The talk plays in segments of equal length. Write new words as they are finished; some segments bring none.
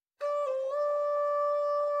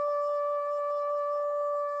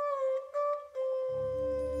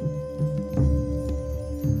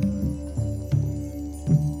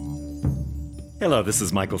Hello, this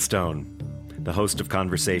is Michael Stone, the host of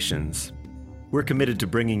Conversations. We're committed to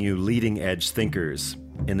bringing you leading-edge thinkers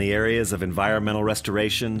in the areas of environmental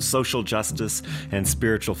restoration, social justice, and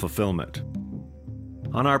spiritual fulfillment.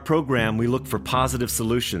 On our program, we look for positive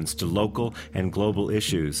solutions to local and global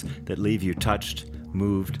issues that leave you touched,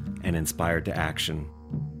 moved, and inspired to action.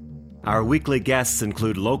 Our weekly guests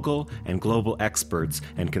include local and global experts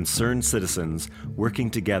and concerned citizens working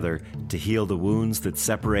together to heal the wounds that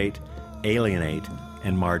separate, alienate,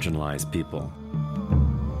 and marginalize people.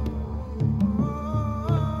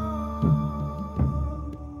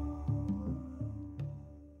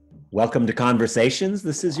 Welcome to Conversations.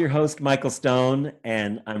 This is your host, Michael Stone,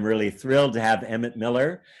 and I'm really thrilled to have Emmett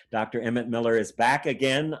Miller. Dr. Emmett Miller is back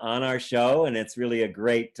again on our show, and it's really a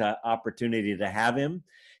great opportunity to have him.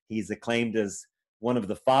 He's acclaimed as one of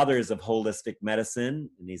the fathers of holistic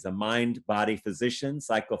medicine, and he's a mind-body physician,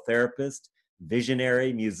 psychotherapist,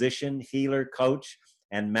 visionary, musician, healer, coach,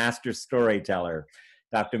 and master storyteller.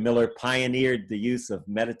 Dr. Miller pioneered the use of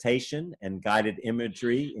meditation and guided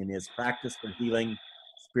imagery in his practice for healing,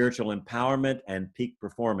 spiritual empowerment, and peak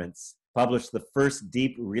performance. Published the first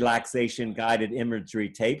deep relaxation guided imagery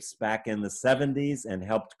tapes back in the 70s and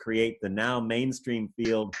helped create the now mainstream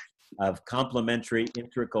field of complementary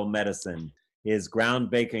integral medicine. His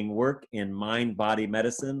groundbreaking work in mind-body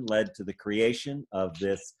medicine led to the creation of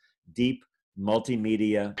this deep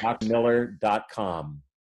multimedia, drmiller.com.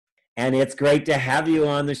 And it's great to have you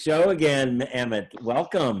on the show again, Emmett.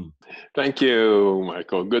 Welcome. Thank you,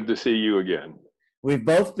 Michael. Good to see you again. We've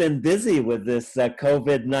both been busy with this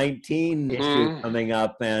COVID-19 issue coming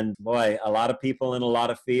up, and boy, a lot of people in a lot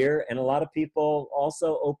of fear, and a lot of people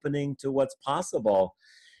also opening to what's possible.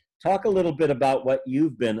 Talk a little bit about what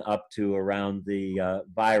you've been up to around the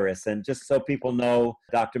virus. And just so people know,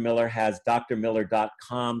 Dr. Miller has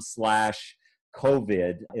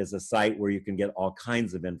drmiller.com/COVID is a site where you can get all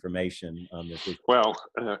kinds of information on this issue. Well,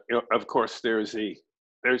 of course, there's the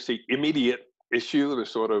immediate issue, the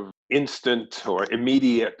sort of instant or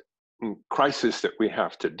immediate crisis that we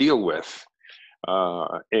have to deal with.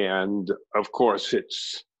 And of course,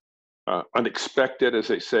 it's unexpected, as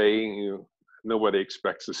they say. Nobody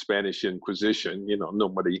expects the Spanish Inquisition.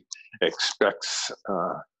 Nobody expects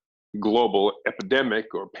global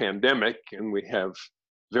epidemic or pandemic, and we have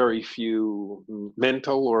very few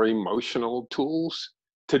mental or emotional tools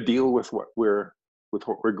to deal with what we're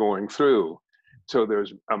going through. So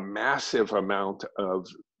there's a massive amount of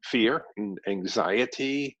fear and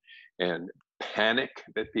anxiety and panic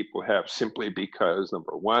that people have simply because,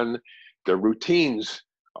 number one, their routines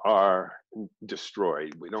are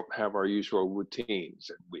destroyed. We don't have our usual routines,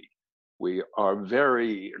 and we are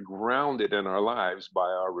very grounded in our lives by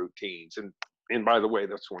our routines. And by the way,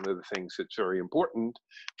 that's one of the things that's very important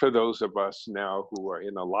for those of us now who are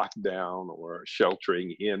in a lockdown or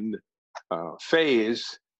sheltering in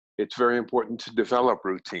phase. It's very important to develop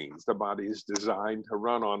routines. The body is designed to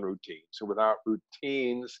run on routines. So without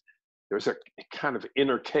routines, there's a kind of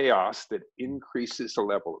inner chaos that increases the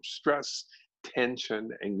level of stress,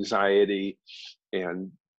 tension, anxiety,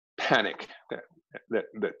 and panic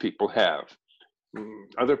that people have.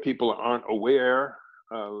 Other people aren't aware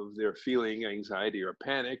of their feeling anxiety or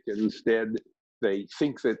panic. Instead, they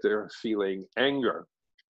think that they're feeling anger.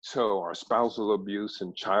 So our spousal abuse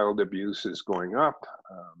and child abuse is going up.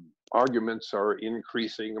 Arguments are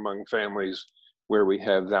increasing among families where we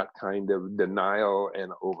have that kind of denial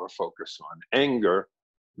and overfocus on anger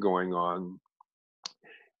going on.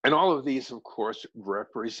 And all of these, of course,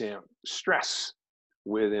 represent stress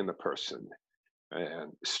within a person.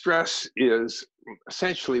 And stress is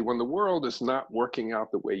essentially when the world is not working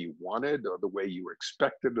out the way you wanted, or the way you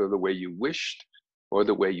expected, or the way you wished, or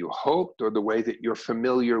the way you hoped, or the way that you're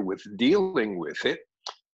familiar with dealing with it,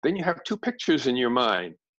 then you have two pictures in your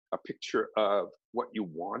mind: a picture of what you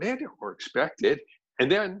wanted or expected,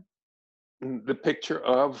 and then the picture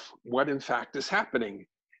of what in fact is happening.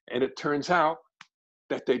 And it turns out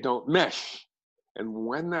that they don't mesh. And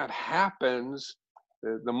when that happens,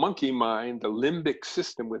 the monkey mind, the limbic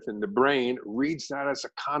system within the brain, reads that as a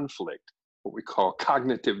conflict, what we call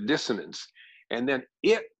cognitive dissonance. And then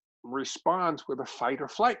it responds with a fight or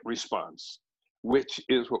flight response, which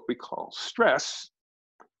is what we call stress,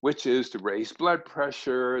 which is the raised blood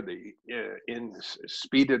pressure, the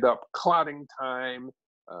speeded up clotting time,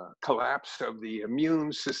 collapse of the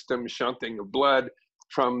immune system, shunting of blood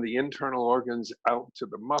from the internal organs out to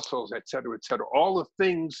the muscles, et cetera, all the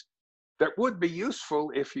things that would be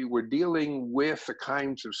useful if you were dealing with the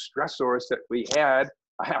kinds of stressors that we had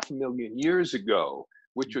 500,000 years ago,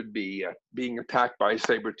 which would be being attacked by a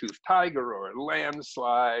saber-toothed tiger or a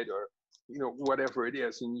landslide or whatever it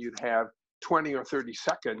is, and you'd have 20 or 30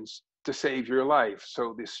 seconds to save your life.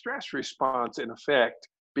 So the stress response, in effect,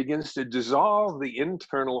 begins to dissolve the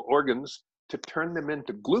internal organs to turn them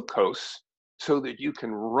into glucose so that you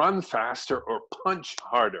can run faster or punch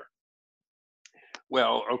harder.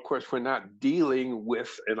 Well, of course, we're not dealing with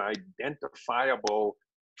an identifiable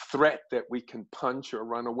threat that we can punch or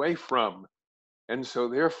run away from. And so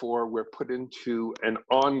therefore, we're put into an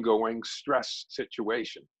ongoing stress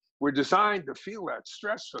situation. We're designed to feel that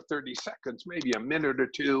stress for 30 seconds, maybe a minute or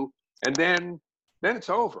two, and then it's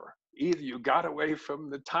over. Either you got away from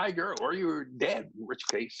the tiger or you're dead, in which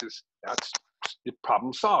case that's the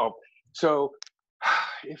problem solved. So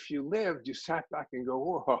if you lived, you sat back and go,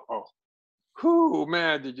 whoa, whoo,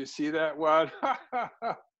 man, did you see that one?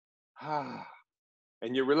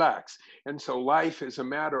 And you relax. And so life is a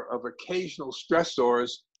matter of occasional stressors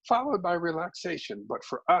followed by relaxation. But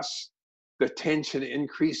for us, the tension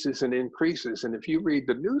increases and increases. And if you read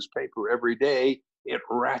the newspaper every day, it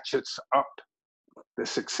ratchets up the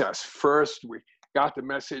success. First, we got the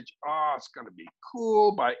message, oh, it's going to be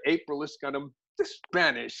cool. By April, it's going to just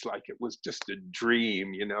vanish like it was just a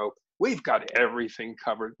dream, you know. We've got everything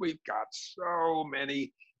covered. We've got so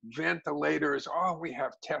many ventilators. Oh, we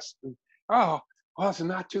have tests. Oh, well, it's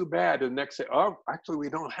not too bad. And next day, oh, actually, we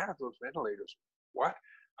don't have those ventilators. What?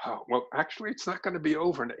 Oh, well, actually, it's not going to be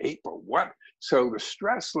over in April. What? So the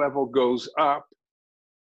stress level goes up.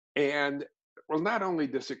 And well, not only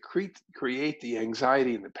does it create the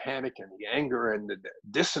anxiety and the panic and the anger and the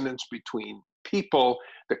dissonance between people,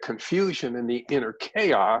 the confusion and the inner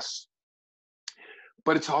chaos,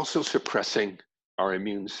 but it's also suppressing our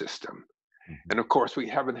immune system. And of course, we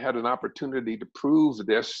haven't had an opportunity to prove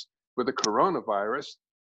this with the coronavirus.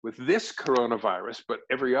 With this coronavirus, but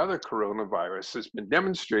every other coronavirus, has been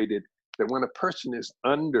demonstrated that when a person is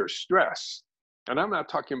under stress, and I'm not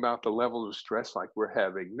talking about the level of stress like we're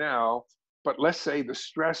having now, but let's say the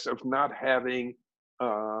stress of not having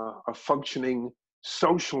a functioning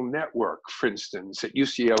social network, for instance, at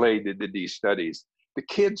UCLA they did these studies. The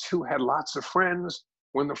kids who had lots of friends,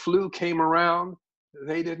 when the flu came around,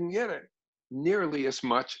 they didn't get it nearly as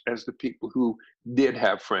much as the people who did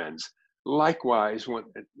have friends. Likewise,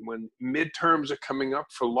 when midterms are coming up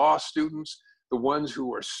for law students, the ones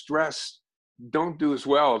who are stressed don't do as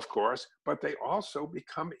well, of course, but they also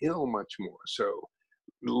become ill much more. So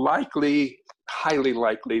likely, highly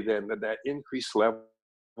likely then that increased level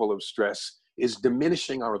of stress is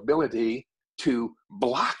diminishing our ability to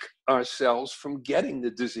block ourselves from getting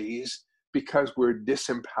the disease because we're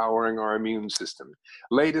disempowering our immune system.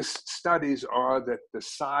 Latest studies are that the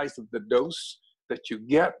size of the dose that you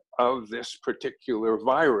get of this particular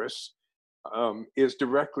virus is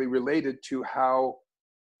directly related to how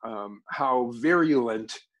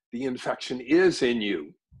virulent the infection is in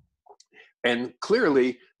you. And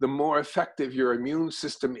clearly, the more effective your immune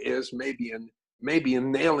system is, maybe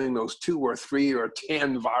in nailing those 2 or 3 or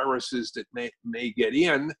 10 viruses that may get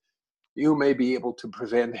in, you may be able to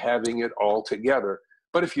prevent having it altogether.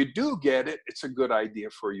 But if you do get it, it's a good idea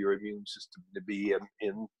for your immune system to be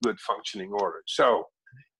in good functioning order. So,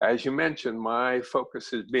 as you mentioned, my focus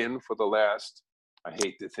has been for the last, I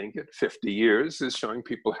hate to think it, 50 years, is showing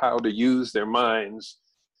people how to use their minds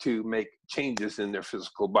to make changes in their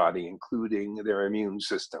physical body, including their immune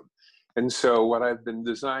system. And so what I've been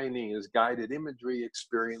designing is guided imagery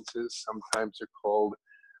experiences. Sometimes they're called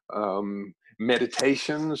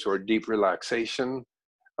meditations or deep relaxation.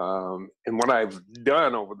 And what I've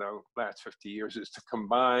done over the last 50 years is to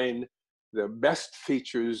combine the best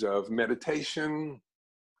features of meditation,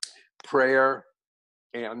 prayer,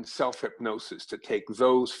 and self-hypnosis, to take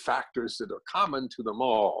those factors that are common to them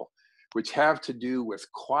all, which have to do with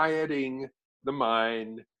quieting the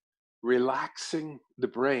mind, relaxing the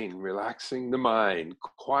brain, relaxing the mind,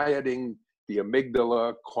 quieting the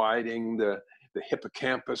amygdala, quieting the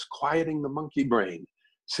hippocampus, quieting the monkey brain,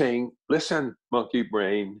 saying, listen, monkey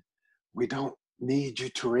brain, we don't need you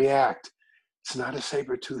to react. It's not a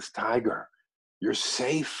saber-toothed tiger. You're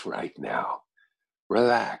safe right now.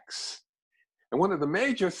 Relax. And one of the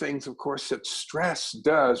major things, of course, that stress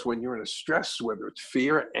does when you're in a stress, whether it's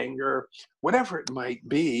fear, anger, whatever it might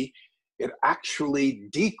be, it actually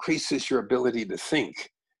decreases your ability to think.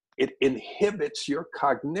 It inhibits your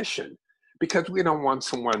cognition, because we don't want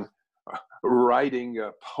someone writing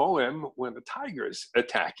a poem when a tiger is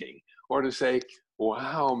attacking, or to say,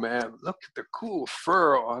 wow, man, look at the cool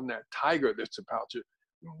fur on that tiger that's about to,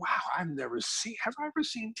 wow, have I ever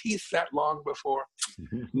seen teeth that long before?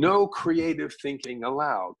 No creative thinking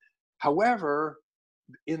allowed. However,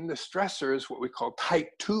 in the stressors, what we call type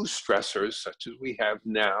 2 stressors, such as we have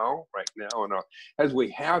now, right now, and as we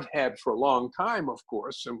have had for a long time, of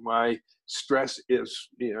course, and why stress is,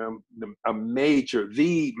 the major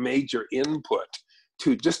input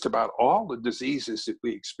to just about all the diseases that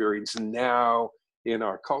we experience now in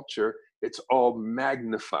our culture. It's all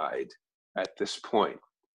magnified at this point.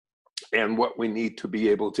 And what we need to be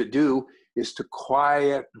able to do is to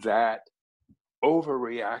quiet that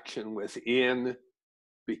overreaction within,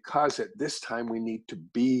 because at this time we need to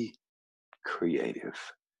be creative.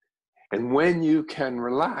 And when you can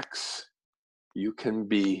relax, you can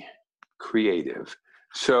be creative.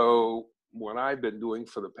 So what I've been doing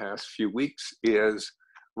for the past few weeks is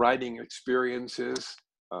writing experiences.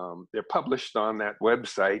 They're published on that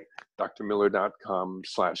website,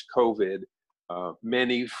 drmiller.com/COVID.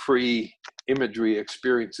 Many free imagery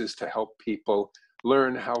experiences to help people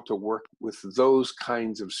learn how to work with those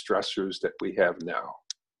kinds of stressors that we have now.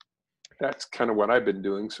 That's kind of what I've been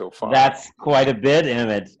doing so far. That's quite a bit,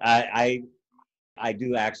 Emmett. I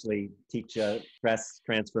do actually teach a stress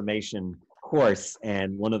transformation course,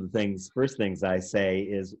 and one of the first things I say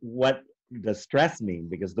is, what does stress mean?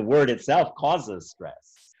 Because the word itself causes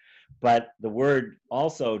stress, but the word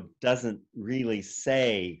also doesn't really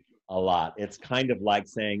say a lot. It's kind of like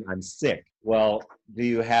saying, I'm sick. Well, do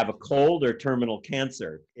you have a cold or terminal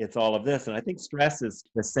cancer? It's all of this. And I think stress is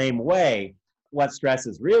the same way. What stress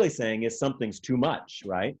is really saying is something's too much,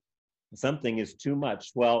 right? Something is too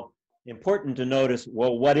much. Well, important to notice,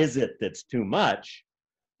 well, what is it that's too much?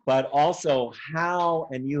 But also how,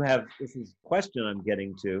 and this is a question I'm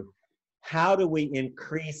getting to, how do we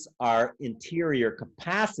increase our interior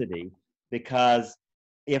capacity? Because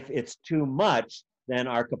if it's too much, then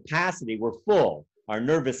our capacity, we're full. Our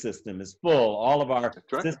nervous system is full. All of our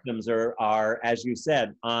systems are, as you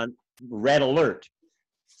said, on red alert.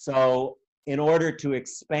 So in order to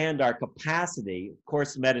expand our capacity, of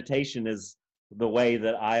course, meditation is the way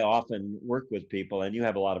that I often work with people, and you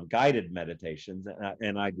have a lot of guided meditations,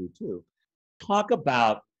 and I do too. Talk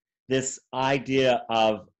about this idea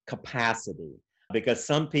of capacity, because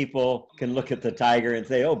some people can look at the tiger and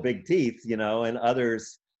say, oh, big teeth, and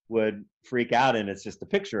others would freak out and it's just a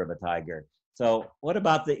picture of a tiger. So what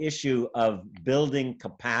about the issue of building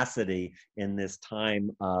capacity in this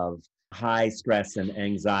time of high stress and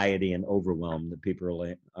anxiety and overwhelm that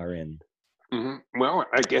people are in? Mm-hmm. Well,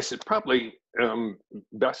 I guess it probably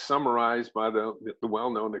best summarized by the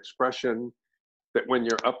well-known expression that when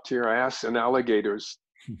you're up to your ass in alligators,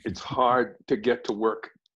 it's hard to get to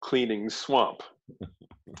work cleaning swamp.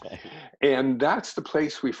 And that's the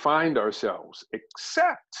place we find ourselves,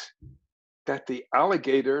 except that the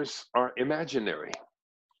alligators are imaginary.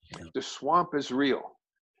 The swamp is real,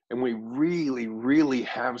 and we really, really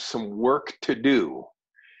have some work to do.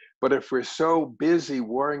 But if we're so busy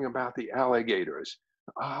worrying about the alligators,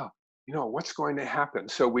 what's going to happen?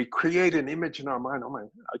 So we create an image in our mind, oh my,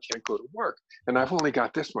 I can't go to work, and I've only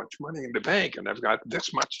got this much money in the bank, and I've got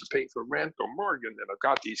this much to pay for rent or mortgage, and I've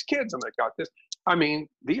got these kids, and I've got this. I mean,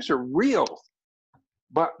 these are real,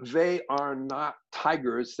 but they are not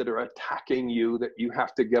tigers that are attacking you that you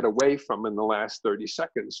have to get away from in the last 30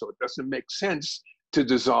 seconds. So it doesn't make sense to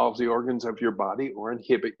dissolve the organs of your body or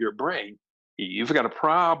inhibit your brain. You've got a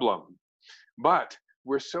problem. But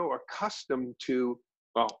we're so accustomed to,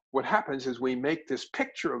 what happens is we make this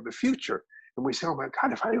picture of the future and we say, oh my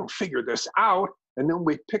God, if I don't figure this out, and then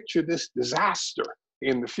we picture this disaster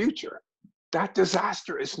in the future. That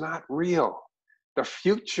disaster is not real. The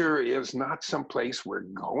future is not someplace we're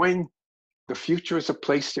going. The future is a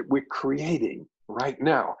place that we're creating right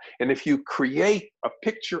now. And if you create a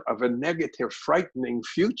picture of a negative, frightening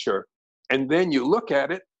future, and then you look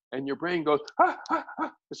at it and your brain goes,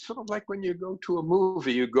 it's sort of like when you go to a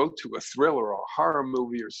movie, you go to a thriller or a horror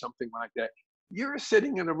movie or something like that. You're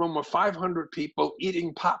sitting in a room of 500 people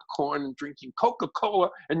eating popcorn and drinking Coca-Cola,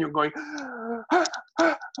 and you're going,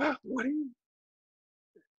 what are you?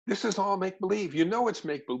 This is all make-believe. You know it's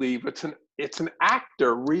make-believe. It's an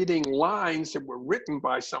actor reading lines that were written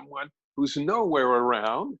by someone who's nowhere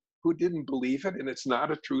around, who didn't believe it, and it's not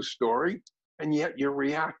a true story. And yet you're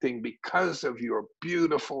reacting because of your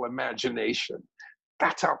beautiful imagination.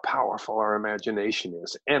 That's how powerful our imagination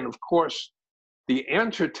is. And of course, the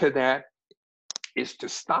answer to that is to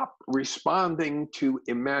stop responding to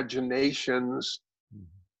imaginations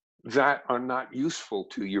that are not useful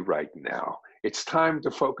to you right now. It's time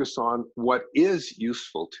to focus on what is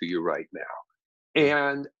useful to you right now.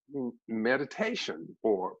 And meditation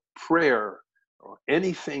or prayer or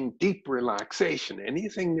anything, deep relaxation,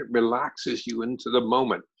 anything that relaxes you into the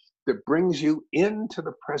moment, that brings you into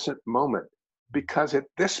the present moment. Because at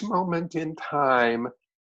this moment in time,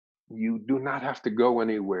 You do not have to go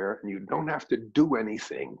anywhere, and you don't have to do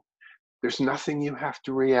anything. There's nothing you have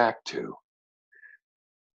to react to.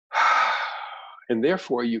 And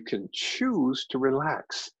therefore, you can choose to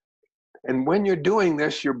relax. And when you're doing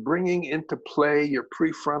this, you're bringing into play your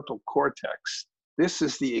prefrontal cortex. This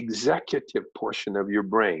is the executive portion of your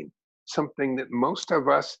brain, something that most of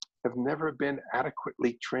us have never been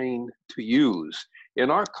adequately trained to use.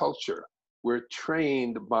 In our culture, we're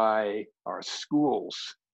trained by our schools,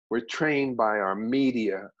 we're trained by our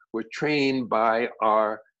media, we're trained by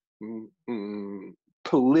our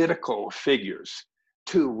political figures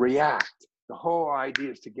to react. The whole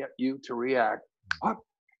idea is to get you to react. Oh,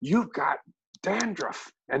 you've got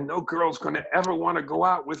dandruff and no girl's going to ever want to go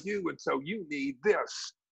out with you, and so you need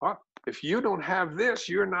this. Oh, if you don't have this,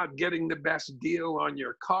 you're not getting the best deal on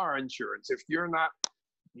your car insurance. If you're not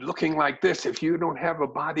looking like this, if you don't have a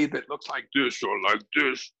body that looks like this or like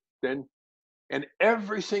this, then, and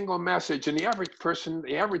every single message, and the average person,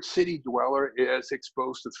 the average city dweller is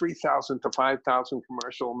exposed to 3,000 to 5,000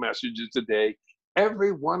 commercial messages a day,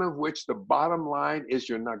 every one of which the bottom line is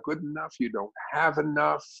you're not good enough, you don't have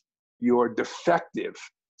enough, you're defective.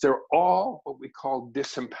 They're all what we call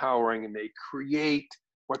disempowering, and they create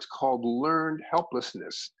what's called learned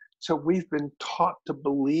helplessness. So we've been taught to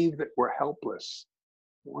believe that we're helpless.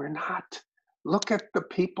 We're not. Look at the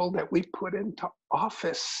people that we put into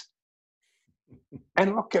office,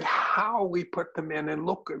 and look at how we put them in, and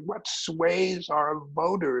look at what sways our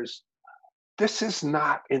voters. This is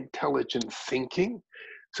not intelligent thinking.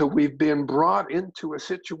 So we've been brought into a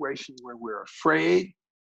situation where we're afraid.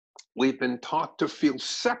 We've been taught to feel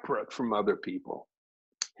separate from other people,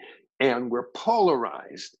 and we're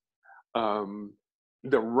polarized.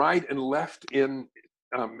 The right and left in,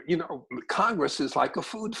 Congress is like a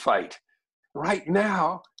food fight. Right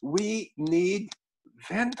now, we need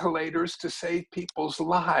ventilators to save people's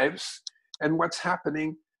lives. And what's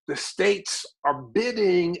happening? The states are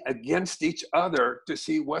bidding against each other to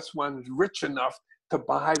see what's one's rich enough to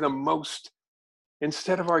buy the most,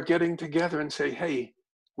 instead of our getting together and say, hey,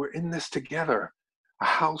 we're in this together. A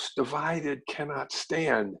house divided cannot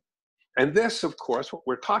stand. And this, of course, what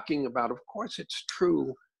we're talking about, of course, it's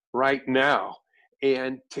true right now.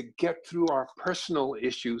 And to get through our personal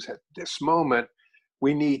issues at this moment,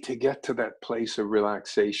 we need to get to that place of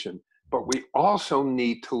relaxation. But we also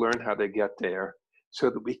need to learn how to get there so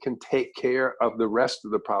that we can take care of the rest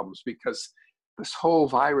of the problems, because this whole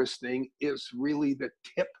virus thing is really the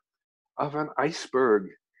tip of an iceberg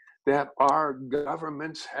that our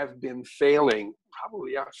governments have been failing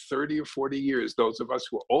probably out 30 or 40 years. Those of us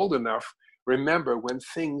who are old enough remember when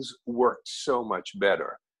things worked so much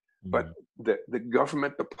better. But the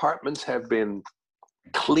government departments have been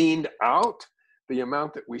cleaned out. The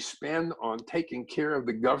amount that we spend on taking care of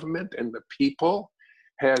the government and the people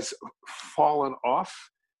has fallen off.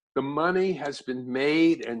 The money has been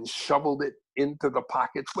made and shoveled it into the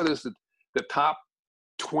pockets. What is it? The top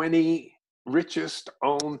 20 richest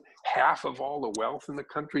own half of all the wealth in the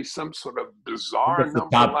country, some sort of bizarre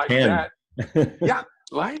number like 10. That. Yeah,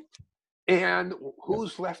 right? And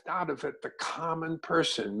who's left out of it? The common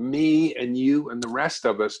person, me and you and the rest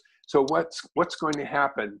of us. So what's going to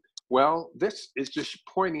happen? Well, this is just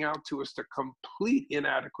pointing out to us the complete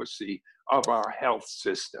inadequacy of our health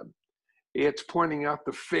system. It's pointing out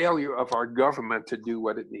the failure of our government to do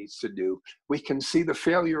what it needs to do. We can see the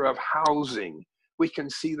failure of housing. We can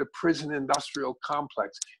see the prison industrial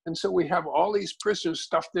complex. And so we have all these prisoners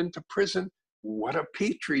stuffed into prison. What a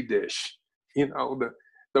petri dish. You know,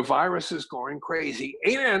 the virus is going crazy.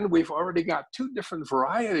 And we've already got 2 different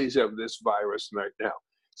varieties of this virus right now.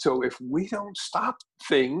 So if we don't stop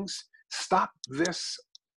things, stop this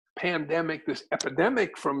pandemic, this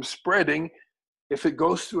epidemic from spreading, if it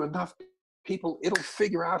goes through enough people, it'll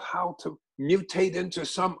figure out how to mutate into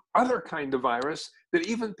some other kind of virus that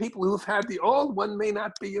even people who've had the old one may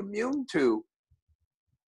not be immune to.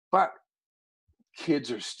 But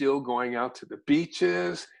kids are still going out to the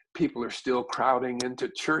beaches. People are still crowding into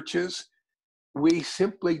churches. We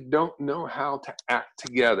simply don't know how to act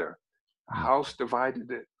together. A house divided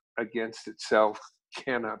against itself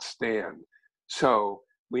cannot stand. So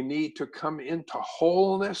we need to come into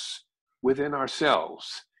wholeness within ourselves.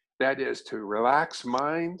 That is to relax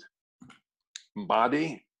mind,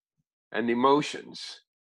 body, and emotions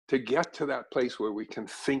to get to that place where we can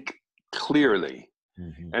think clearly.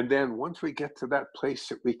 And then once we get to that place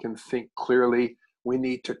that we can think clearly, we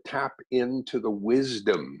need to tap into the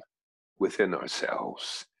wisdom within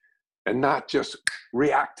ourselves and not just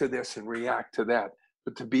react to this and react to that,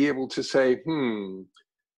 but to be able to say,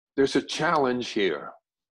 there's a challenge here.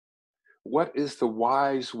 What is the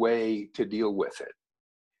wise way to deal with it?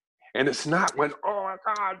 And it's not when, oh my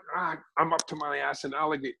God, I'm up to my ass in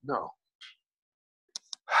alligator. No.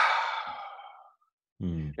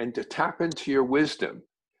 And to tap into your wisdom,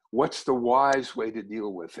 what's the wise way to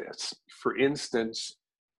deal with this? For instance,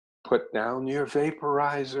 put down your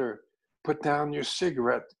vaporizer, put down your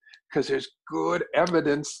cigarette, because there's good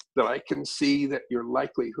evidence that I can see that your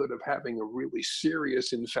likelihood of having a really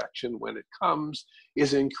serious infection when it comes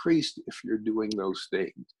is increased if you're doing those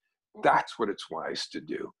things. That's what it's wise to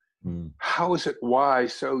do. How is it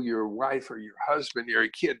wise? So your wife or your husband or your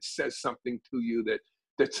kid says something to you that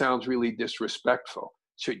sounds really disrespectful.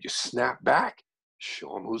 Should you snap back?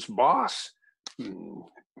 Show them who's boss?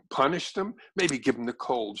 Punish them? Maybe give them the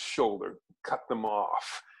cold shoulder, cut them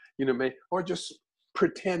off, or just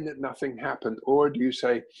pretend that nothing happened. Or do you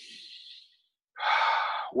say,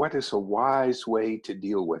 what is a wise way to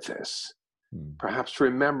deal with this? Perhaps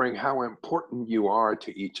remembering how important you are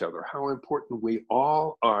to each other, how important we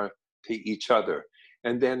all are to each other,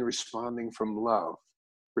 and then responding from love,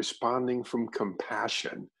 responding from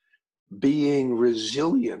compassion, being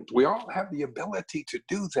resilient. We all have the ability to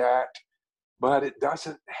do that, but it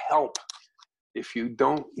doesn't help if you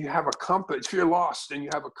have a compass. If you're lost and you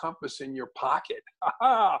have a compass in your pocket,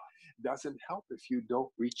 it doesn't help if you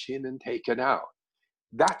don't reach in and take it out.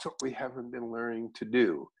 That's what we haven't been learning to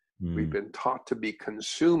do. We've been taught to be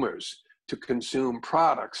consumers, to consume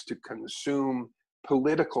products, to consume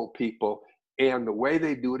political people. And the way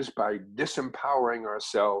they do it is by disempowering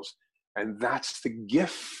ourselves. And that's the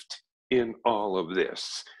gift in all of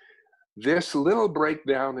this. This little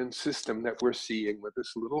breakdown in system that we're seeing with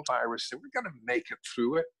this little virus, and we're going to make it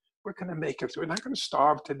through it. We're going to make it through it. We're not going to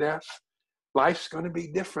starve to death. Life's going to be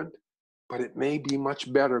different, but it may be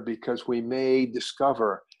much better because we may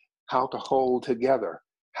discover how to hold together,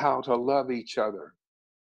 how to love each other,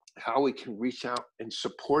 how we can reach out and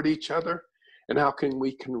support each other, and how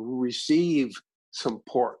we can receive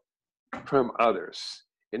support from others.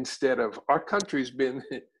 Instead of, our country's been,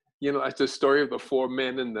 like the story of the four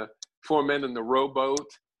men in the rowboat,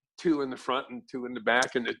 two in the front and two in the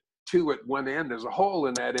back, and the two at one end, there's a hole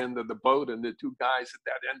in that end of the boat, and the two guys at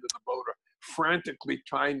that end of the boat are frantically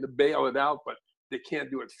trying to bail it out, but they can't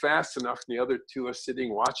do it fast enough, and the other two are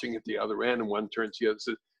sitting watching at the other end, and one turns to the other and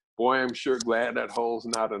says, boy, I'm sure glad that hole's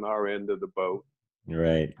not on our end of the boat.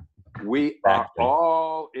 Right. We are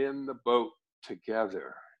all in the boat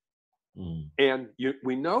together. And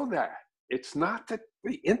we know that. It's not that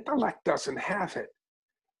the intellect doesn't have it,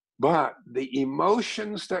 but the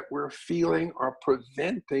emotions that we're feeling are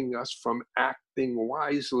preventing us from acting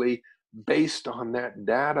wisely based on that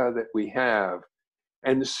data that we have.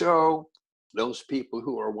 And so those people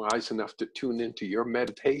who are wise enough to tune into your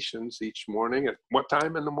meditations each morning, at what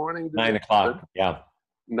time in the morning? 9 o'clock, yeah.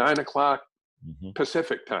 9 o'clock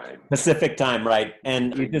Pacific time. Pacific time, right.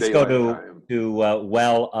 And you just go to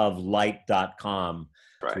welloflight.com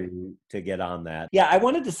to get on that. Yeah, I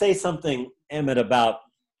wanted to say something, Emmett, about,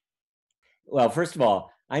 well, first of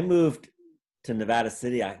all, I moved to Nevada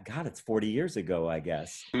City. It's 40 years ago, I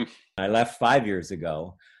guess. I left 5 years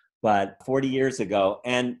ago, but 40 years ago.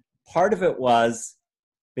 And part of it was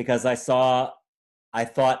because I thought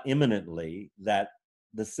imminently that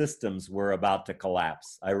the systems were about to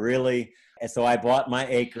collapse. So I bought my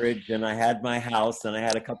acreage and I had my house and I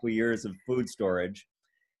had a couple of years of food storage.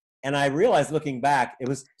 And I realized looking back, it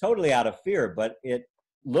was totally out of fear, but it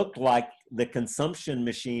looked like the consumption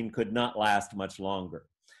machine could not last much longer.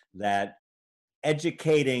 That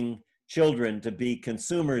educating children to be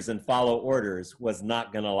consumers and follow orders was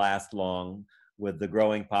not going to last long with the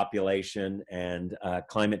growing population and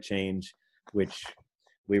climate change, which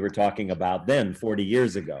we were talking about then 40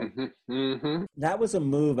 years ago. That was a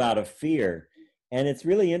move out of fear. And it's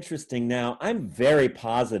really interesting now. I'm very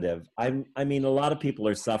positive. I mean, a lot of people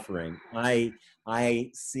are suffering. I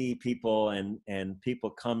see people and people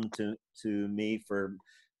come to me for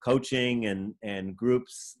coaching and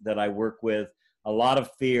groups that I work with. A lot of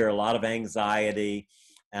fear, a lot of anxiety,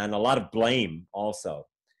 and a lot of blame also.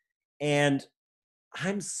 And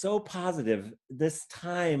I'm so positive this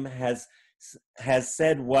time has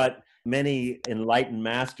said what many enlightened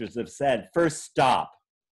masters have said. First, stop.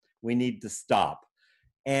 We need to stop.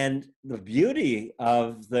 And the beauty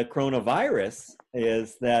of the coronavirus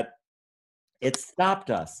is that it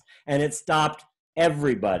stopped us, and it stopped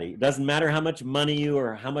everybody. It doesn't matter how much money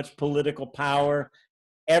or how much political power,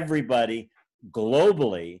 everybody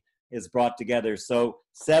globally is brought together. So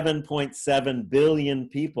 7.7 billion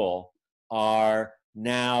people are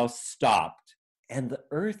now stopped. And the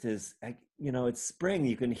earth is, it's spring.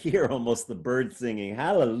 You can hear almost the birds singing,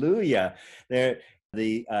 hallelujah.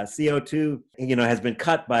 The CO2, has been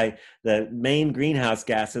cut by the main greenhouse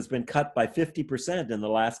gas has been cut by 50% in the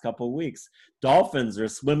last couple of weeks. Dolphins are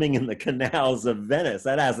swimming in the canals of Venice.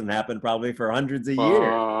 That hasn't happened probably for hundreds of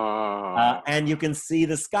years. And you can see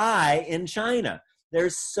the sky in China.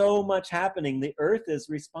 There's so much happening. The earth is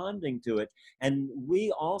responding to it. And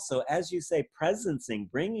we also, as you say, presencing,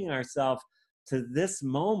 bringing ourselves to this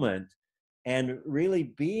moment and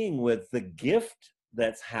really being with the gift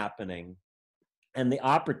that's happening and the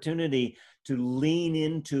opportunity to lean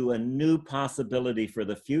into a new possibility for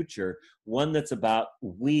the future, one that's about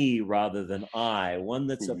we rather than I, one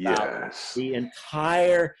that's about the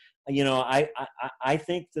entire, I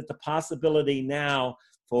think that the possibility now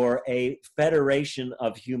for a federation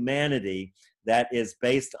of humanity that is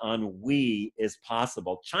based on we is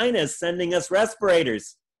possible. China is sending us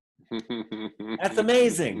respirators. That's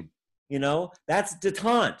amazing. That's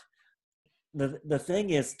detente. The thing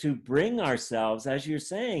is to bring ourselves, as you're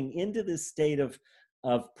saying, into this state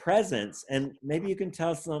of presence. And maybe you can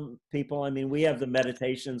tell some people, we have the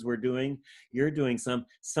meditations we're doing, you're doing some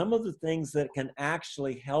of the things that can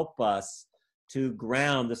actually help us to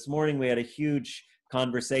ground. This morning we had a huge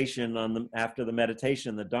conversation after the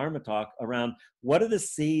meditation, the Dharma talk, around what are the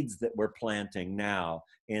seeds that we're planting now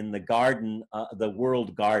in the garden, the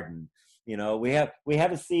world garden. We have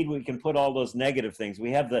a seed, we can put all those negative things.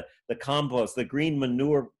 We have the compost, the green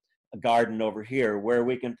manure garden over here, where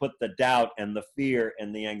we can put the doubt and the fear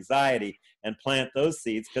and the anxiety and plant those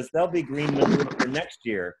seeds, because they'll be green manure for next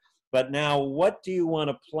year. But now, what do you want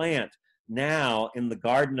to plant now in the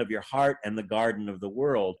garden of your heart and the garden of the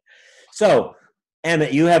world? So,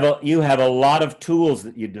 Emmett, you have a lot of tools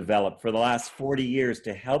that you developed for the last 40 years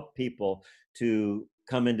to help people to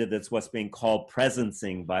come into this, what's being called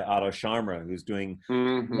presencing by Otto Scharmer, who's doing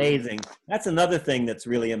amazing. That's another thing that's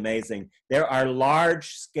really amazing. There are large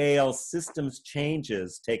scale systems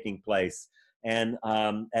changes taking place. And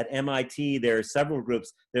at MIT, there are several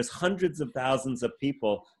groups. There's hundreds of thousands of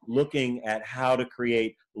people looking at how to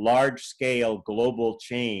create large scale global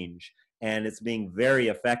change. And it's being very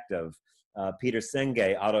effective. Peter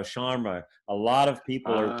Senge, Otto Scharmer, a lot of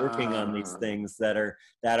people are working on these things that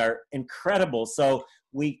are incredible. So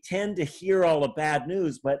we tend to hear all the bad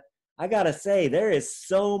news, but I gotta say, there is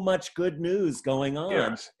so much good news going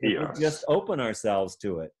on. We just open ourselves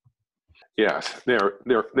to it. Yes, there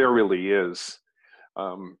really is.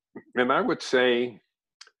 And I would say,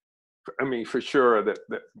 for sure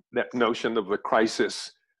that notion of the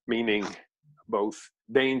crisis, meaning both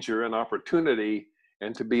danger and opportunity,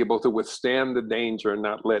 and to be able to withstand the danger and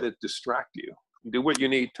not let it distract you. Do what you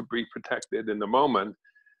need to be protected in the moment,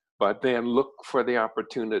 but then look for the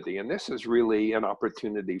opportunity. And this is really an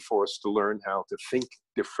opportunity for us to learn how to think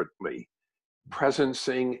differently.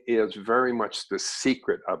 Presencing is very much the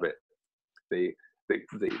secret of it. The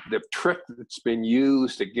trick that's been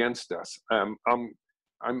used against us. I'm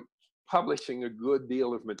publishing a good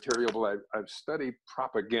deal of material. I've studied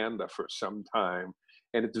propaganda for some time,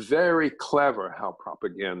 and it's very clever how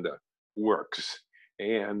propaganda works.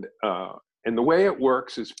 And the way it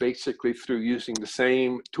works is basically through using the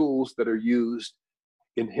same tools that are used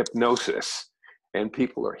in hypnosis. And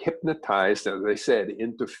people are hypnotized, as I said,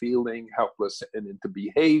 into feeling helpless and into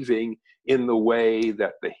behaving in the way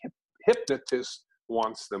that the hypnotist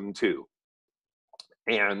wants them to.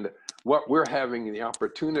 And what we're having the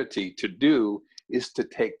opportunity to do is to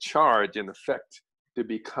take charge, in effect, to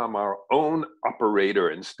become our own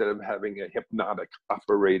operator instead of having a hypnotic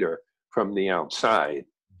operator from the outside.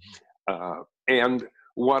 And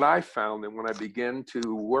what I found, and when I began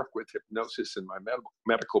to work with hypnosis in my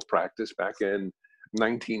medical practice back in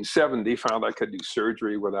 1970, found I could do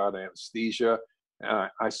surgery without anesthesia.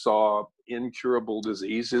 I saw incurable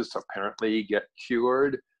diseases apparently get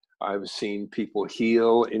cured. I've seen people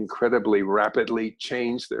heal incredibly rapidly,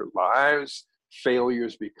 change their lives,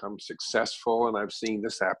 failures become successful, and I've seen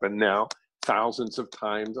this happen now thousands of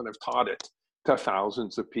times, and I've taught it to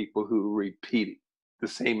thousands of people who repeat the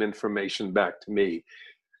same information back to me.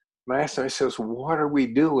 My master says, what are we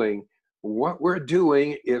doing? What we're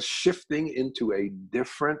doing is shifting into a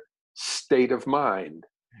different state of mind.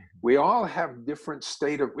 We all have different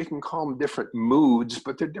we can call them different moods,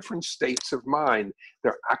 but they're different states of mind.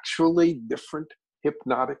 They're actually different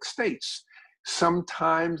hypnotic states.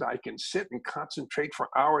 Sometimes I can sit and concentrate for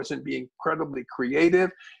hours and be incredibly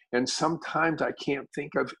creative, and sometimes I can't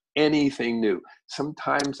think of anything new.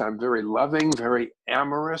 Sometimes I'm very loving, very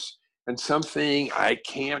amorous, and something I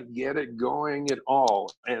can't get it going at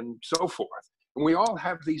all, and so forth. And we all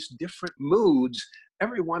have these different moods.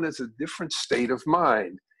 Everyone is a different state of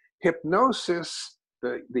mind. Hypnosis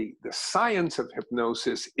the science of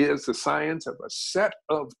hypnosis is the science of a set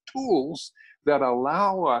of tools that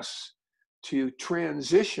allow us to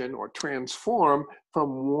transition or transform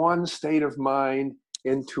from one state of mind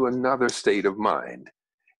into another state of mind.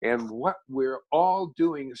 And what we're all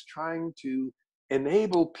doing is trying to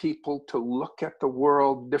enable people to look at the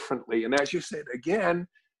world differently. And as you said, again,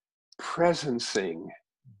 presencing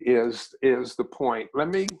is the point.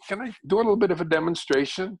 Can I do a little bit of a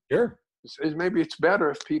demonstration? Sure. Maybe it's better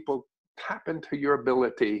if people tap into your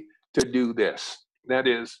ability to do this. That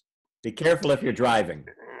is, be careful if you're driving.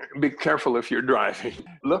 Be careful if you're driving.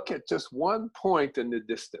 Look at just one point in the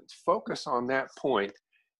distance. Focus on that point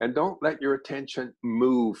and don't let your attention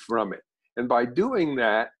move from it. And by doing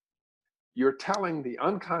that, you're telling the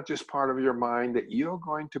unconscious part of your mind that you're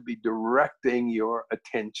going to be directing your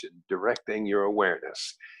attention, directing your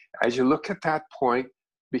awareness. As you look at that point,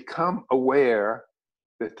 become aware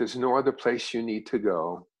that there's no other place you need to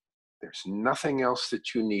go. There's nothing else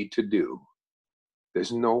that you need to do.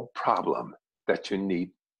 There's no problem that you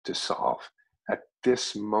need to solve at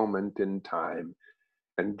this moment in time.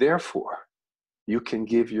 And therefore, you can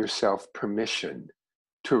give yourself permission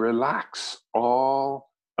to relax all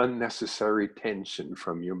unnecessary tension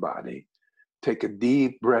from your body. Take a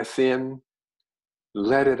deep breath in,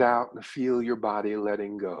 let it out, and feel your body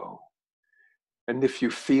letting go. And if you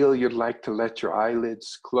feel you'd like to let your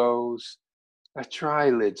eyelids close, let your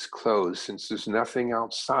eyelids close, since there's nothing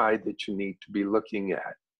outside that you need to be looking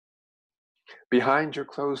at. Behind your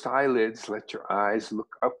closed eyelids, let your eyes look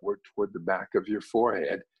upward toward the back of your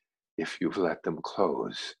forehead if you've let them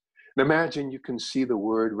close. And imagine you can see the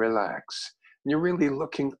word relax. And you're really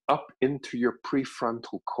looking up into your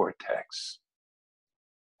prefrontal cortex.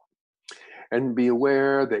 And be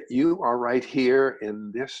aware that you are right here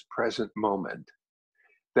in this present moment,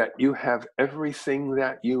 that you have everything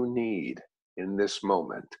that you need in this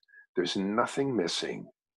moment. There's nothing missing.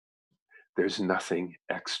 There's nothing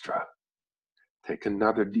extra. Take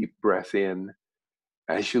another deep breath in.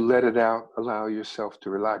 As you let it out, allow yourself to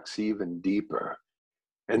relax even deeper.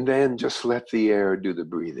 And then just let the air do the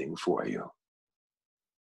breathing for you,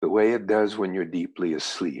 the way it does when you're deeply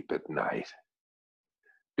asleep at night.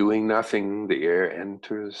 Doing nothing, the air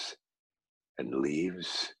enters and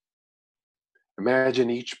leaves. Imagine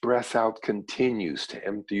each breath out continues to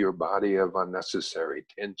empty your body of unnecessary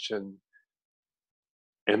tension,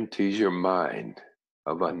 empties your mind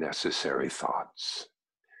of unnecessary thoughts.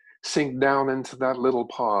 Sink down into that little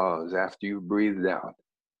pause after you breathed out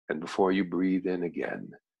and before you breathe in again.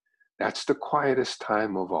 That's the quietest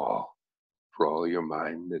time of all for all your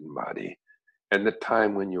mind and body, and the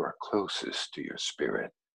time when you are closest to your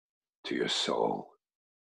spirit, to your soul,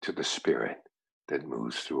 to the spirit that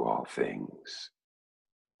moves through all things.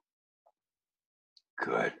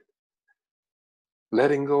 Good.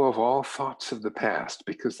 Letting go of all thoughts of the past,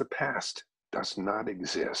 because the past does not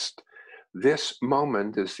exist. This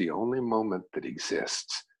moment is the only moment that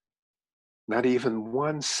exists. Not even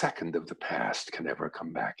 1 second of the past can ever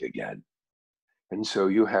come back again. And so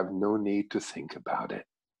you have no need to think about it.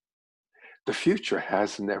 The future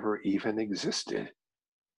has never even existed.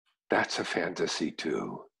 That's a fantasy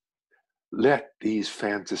too. Let these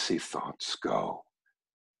fantasy thoughts go.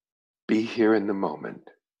 Be here in the moment.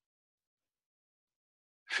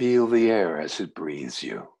 Feel the air as it breathes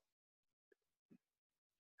you.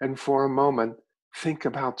 And for a moment, think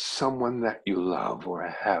about someone that you love or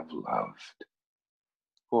have loved,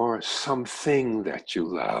 or something that you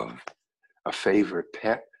love, a favorite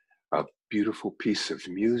pet, a beautiful piece of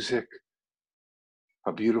music,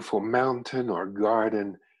 a beautiful mountain or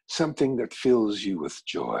garden, something that fills you with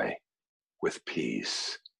joy, with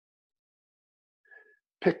peace.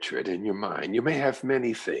 Picture it in your mind. You may have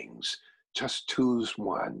many things. Just choose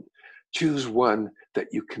one. Choose one that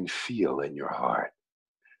you can feel in your heart.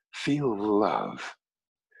 Feel the love.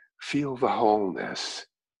 Feel the wholeness.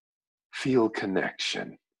 Feel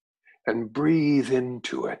connection. And breathe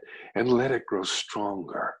into it and let it grow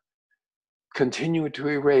stronger. Continue to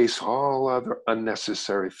erase all other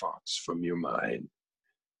unnecessary thoughts from your mind.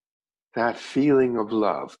 That feeling of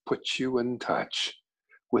love puts you in touch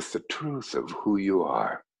with the truth of who you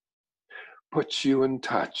are. Puts you in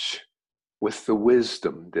touch with the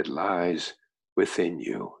wisdom that lies within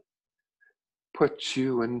you. Puts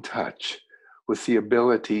you in touch with the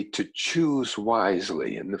ability to choose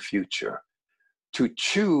wisely in the future. To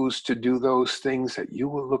choose to do those things that you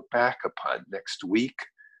will look back upon next week,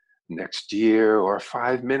 next year, or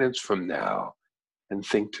 5 minutes from now, and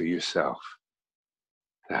think to yourself,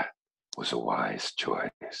 that was a wise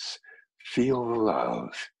choice. Feel the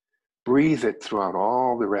love. Breathe it throughout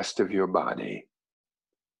all the rest of your body.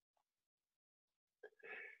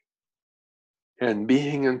 and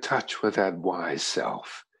being in touch with that wise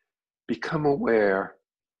self, become aware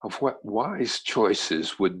of what wise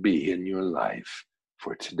choices would be in your life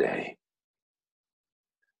for today.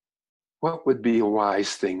 What would be a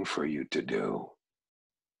wise thing for you to do?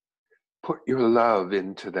 Put your love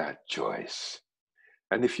into that choice.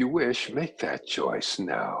 And if you wish, make that choice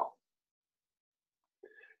now.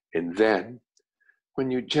 And then,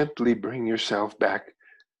 when you gently bring yourself back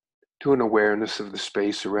to an awareness of the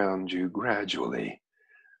space around you gradually,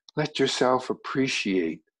 let yourself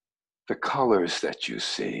appreciate the colors that you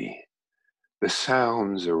see, the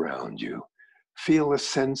sounds around you. Feel a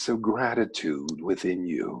sense of gratitude within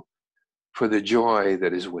you for the joy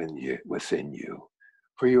that is within you,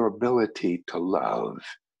 for your ability to love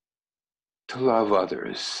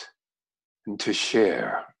others, and to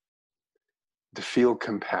share, to feel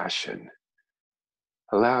compassion.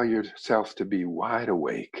 Allow yourself to be wide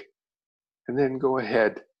awake, and then go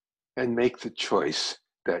ahead and make the choice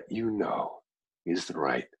that you know is the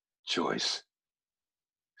right choice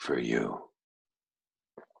for you.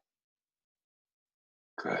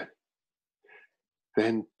 Good.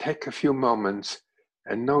 Then take a few moments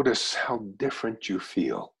and notice how different you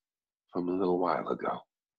feel from a little while ago.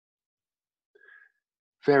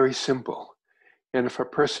 Very simple. And if a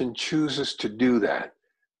person chooses to do that,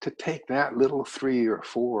 to take that little 3 or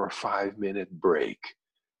 4 or 5 minute break,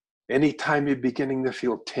 anytime you're beginning to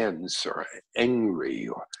feel tense or angry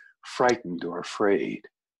or frightened or afraid,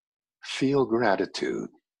 feel gratitude.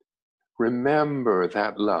 Remember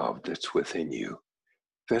that love that's within you,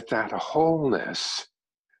 that wholeness,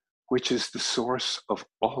 which is the source of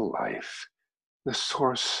all life, the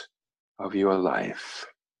source of your life.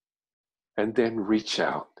 And then reach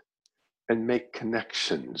out and make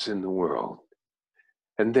connections in the world.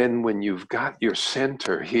 And then when you've got your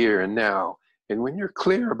center here and now, and when you're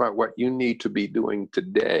clear about what you need to be doing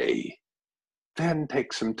today, then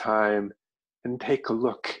take some time and take a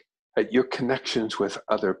look at your connections with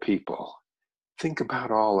other people. Think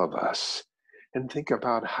about all of us and think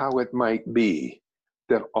about how it might be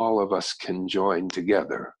that all of us can join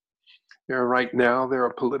together. Right now, there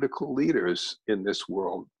are political leaders in this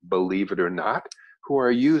world, believe it or not, who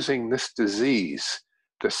are using this disease,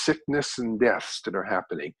 the sickness and deaths that are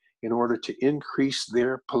happening, in order to increase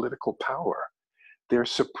their political power. They're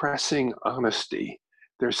suppressing honesty.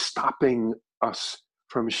 They're stopping us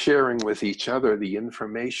from sharing with each other the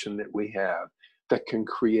information that we have that can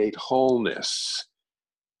create wholeness.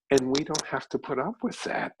 And we don't have to put up with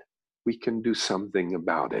that. We can do something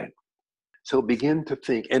about it. So begin to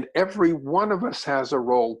think, and every one of us has a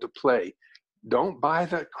role to play. Don't buy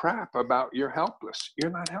that crap about you're helpless. You're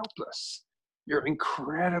not helpless. You're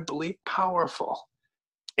incredibly powerful.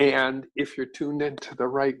 And if you're tuned into the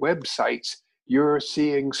right websites, you're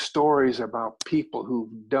seeing stories about people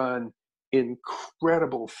who've done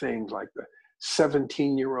incredible things, like the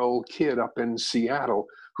 17-year-old kid up in Seattle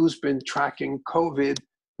who's been tracking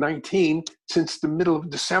COVID-19 since the middle of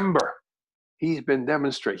December. He's been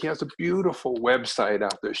demonstrating. He has a beautiful website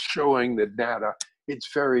out there showing the data.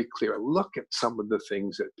 It's very clear. Look at some of the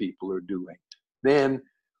things that people are doing. Then,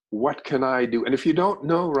 what can I do? And if you don't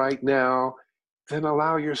know right now, then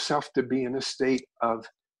allow yourself to be in a state of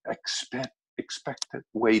expectant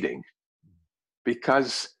waiting.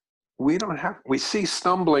 Because we see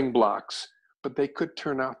stumbling blocks, but they could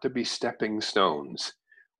turn out to be stepping stones.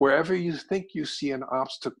 Wherever you think you see an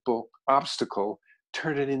obstacle,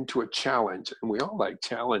 turn it into a challenge. And we all like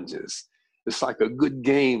challenges. It's like a good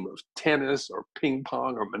game of tennis or ping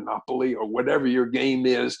pong or Monopoly or whatever your game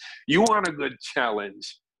is. You want a good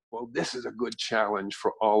challenge. Well, this is a good challenge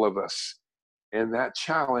for all of us. And that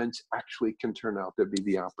challenge actually can turn out to be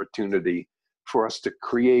the opportunity for us to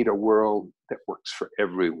create a world that works for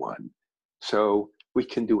everyone. So we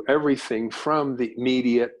can do everything from the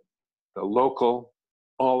immediate, the local,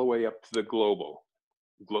 all the way up to the global.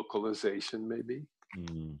 Globalization, maybe.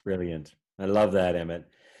 Brilliant. I love that, Emmett.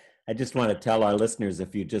 I just want to tell our listeners,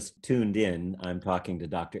 if you just tuned in, I'm talking to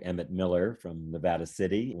Dr. Emmett Miller from Nevada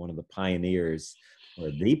City, one of the pioneers,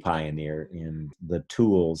 or the pioneer in the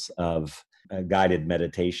tools of guided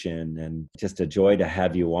meditation, and just a joy to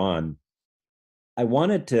have you on. I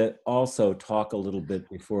wanted to also talk a little bit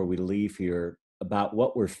before we leave here about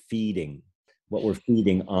what we're feeding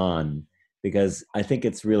on, because I think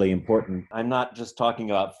it's really important. I'm not just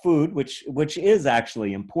talking about food, which is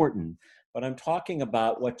actually important, but I'm talking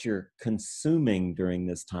about what you're consuming during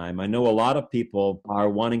this time. I know a lot of people are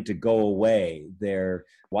wanting to go away. They're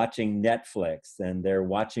watching Netflix and they're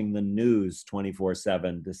watching the news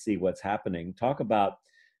 24/7 to see what's happening. Talk about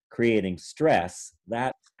creating stress.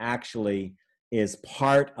 That actually is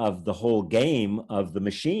part of the whole game of the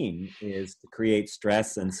machine, is to create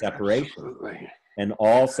stress and separation. Absolutely. And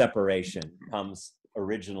all separation comes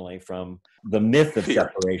originally from the myth of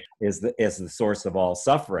Fear. separation is the source of all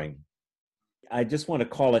suffering. I just want to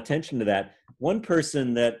call attention to that. One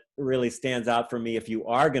person that really stands out for me, if you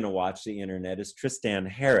are going to watch the internet, is Tristan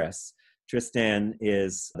Harris. Tristan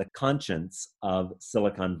is the conscience of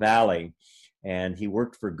Silicon Valley, and he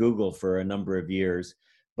worked for Google for a number of years.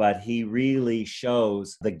 But he really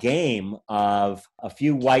shows the game of a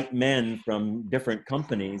few white men from different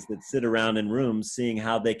companies that sit around in rooms seeing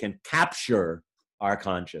how they can capture our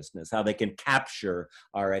consciousness, how they can capture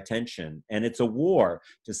our attention. And it's a war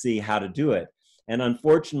to see how to do it. And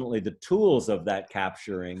unfortunately, the tools of that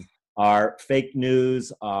capturing are fake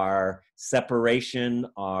news, are separation,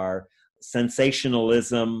 are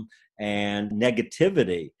sensationalism, and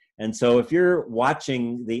negativity. And so if you're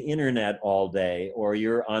watching the internet all day or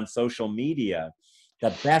you're on social media,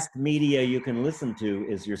 the best media you can listen to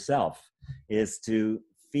is yourself, is to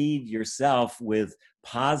feed yourself with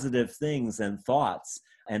positive things and thoughts.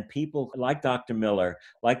 And people like Dr. Miller,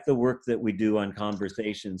 like the work that we do on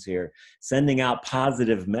Conversations here, sending out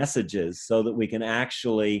positive messages so that we can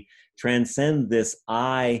actually transcend this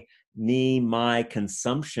I, me, my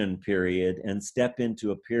consumption period and step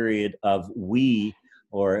into a period of we,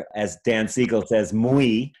 or as Dan Siegel says,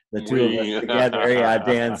 "mui," the two of us together. Yeah,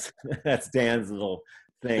 Dan's that's Dan's little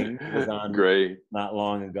thing. It was on Great. not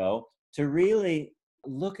long ago. To really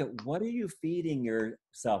look at what are you feeding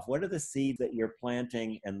yourself? What are the seeds that you're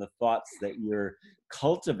planting and the thoughts that you're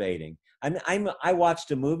cultivating? I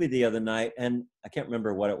watched a movie the other night, and I can't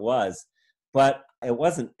remember what it was, but it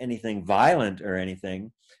wasn't anything violent or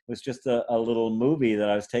anything. It was just a little movie that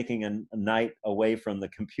I was taking a night away from the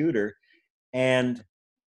computer, and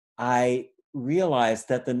I realized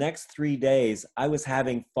that the next 3 days I was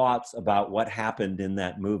having thoughts about what happened in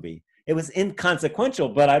that movie. It was inconsequential,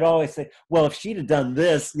 but I'd always say, well, if she'd have done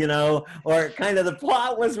this, or kind of the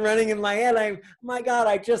plot was running in my head. My God,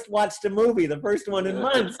 I just watched a movie, the first one in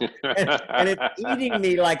months, and it's eating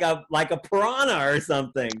me like a piranha or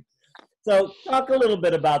something. So talk a little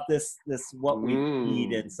bit about this what we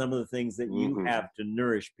eat and some of the things that you have to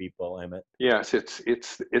nourish people, Emmett. Yes,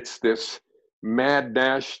 it's this mad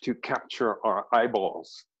dash to capture our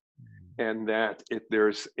eyeballs, and that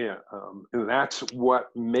that's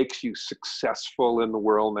what makes you successful in the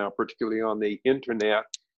world now, particularly on the internet,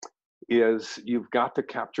 is you've got to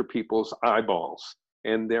capture people's eyeballs.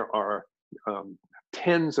 And there are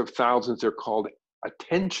tens of thousands. They're called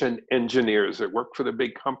attention engineers that work for the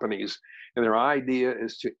big companies, and their idea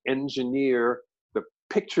is to engineer the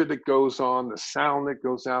picture that goes on, the sound that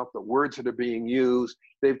goes out, the words that are being used.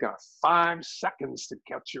 They've got 5 seconds to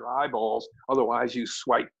catch your eyeballs, otherwise you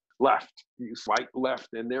swipe left,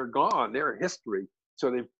 and they're gone, they're history.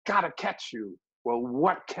 So they've got to catch you. Well,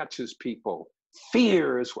 what catches people?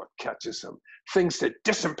 Fear is what catches them. Things that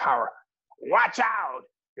disempower. Watch out!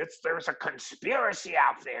 There's a conspiracy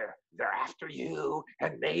out there. They're after you,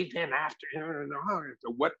 and they've been after you.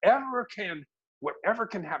 Whatever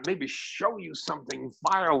can happen. Maybe show you something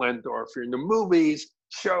violent, or if you're in the movies,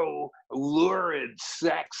 show lurid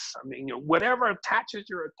sex. Whatever attaches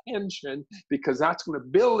your attention, because that's going to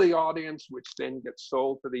build the audience, which then gets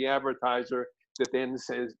sold to the advertiser, that then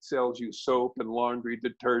sells you soap and laundry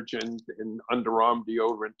detergent and underarm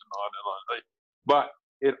deodorant and on and on. But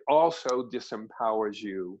it also disempowers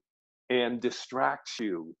you and distracts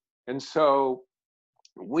you. And so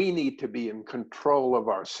we need to be in control of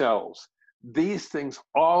ourselves. These things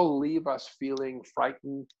all leave us feeling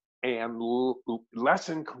frightened and less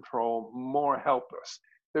in control, more helpless.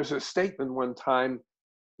 There's a statement one time,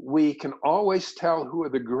 we can always tell who are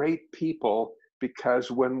the great people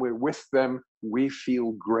because when we're with them, we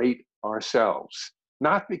feel great ourselves.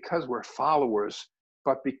 Not because we're followers,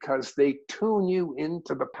 but because they tune you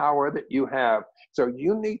into the power that you have. So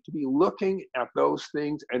you need to be looking at those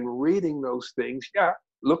things and reading those things. Yeah,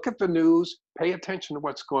 look at the news, pay attention to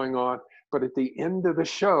what's going on. But at the end of the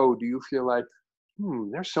show, do you feel like,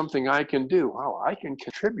 there's something I can do? Oh, I can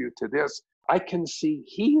contribute to this. I can see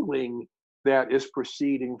healing that is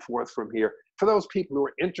proceeding forth from here. For those people who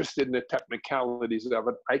are interested in the technicalities of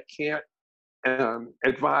it, I can't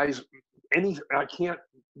advise I can't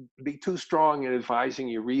be too strong in advising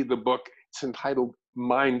you read the book. It's entitled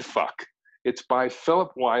Mindfuck. It's by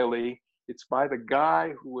Philip Wiley. It's by the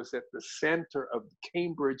guy who was at the center of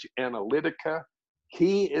Cambridge Analytica.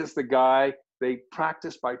 He is the guy. They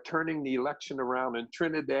practiced by turning the election around in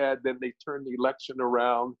Trinidad, then they turned the election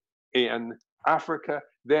around in Africa,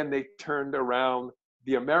 then they turned around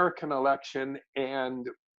the American election and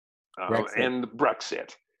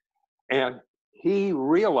Brexit. And he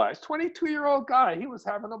realized, 22-year-old guy, he was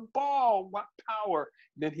having a ball, what power.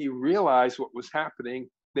 Then he realized what was happening.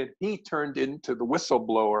 Then he turned into the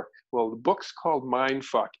whistleblower. Well, the book's called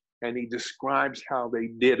Mindfuck, and he describes how they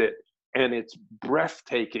did it. And it's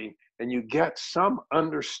breathtaking. And you get some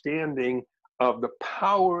understanding of the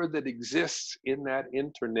power that exists in that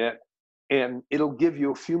internet. And it'll give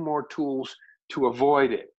you a few more tools to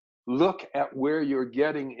avoid it. Look at where you're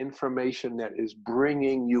getting information that is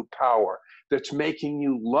bringing you power, that's making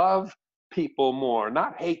you love people more,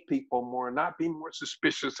 not hate people more, not be more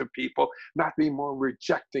suspicious of people, not be more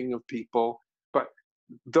rejecting of people, but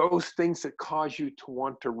those things that cause you to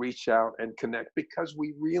want to reach out and connect, because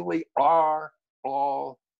we really are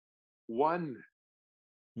all one.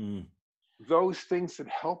 Those things that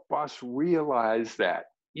help us realize that.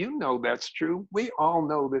 You know that's true. We all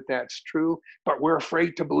know that that's true, but we're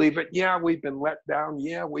afraid to believe it. Yeah, we've been let down.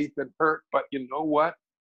 Yeah, we've been hurt, but you know what?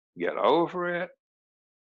 Get over it.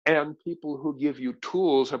 And people who give you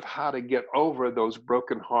tools of how to get over those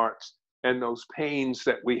broken hearts and those pains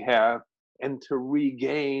that we have, and to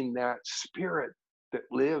regain that spirit that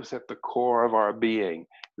lives at the core of our being.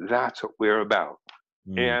 That's what we're about.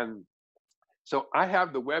 And so I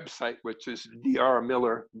have the website, which is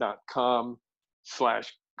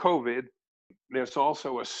drmiller.com/COVID. There's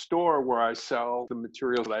also a store where I sell the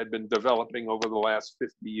materials that I've been developing over the last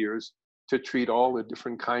 50 years to treat all the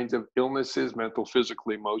different kinds of illnesses, mental,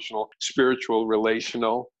 physical, emotional, spiritual,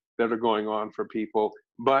 relational, that are going on for people.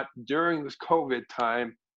 But during this COVID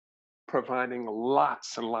time, providing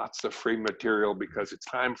lots and lots of free material, because it's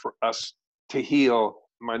time for us to heal.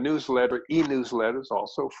 My newsletter, e-newsletter, is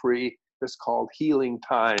also free. It's called Healing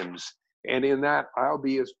Times. And in that, I'll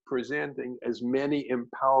be presenting as many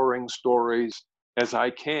empowering stories as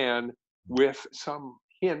I can, with some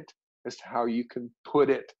hint as to how you can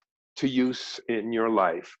put it to use in your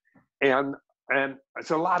life. And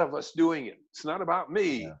it's a lot of us doing it. It's not about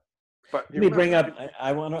me. Yeah. But let me bring up,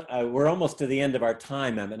 I want to, we're almost to the end of our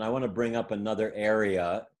time, Emmett, and I want to bring up another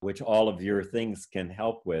area which all of your things can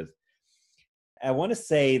help with. I want to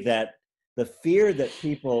say that the fear that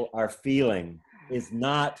people are feeling is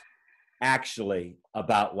not actually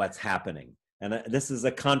about what's happening. And this is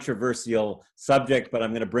a controversial subject, but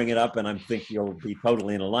I'm going to bring it up, and I think you'll be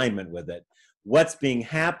totally in alignment with it. What's being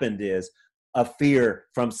happened is a fear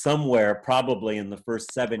from somewhere, probably in the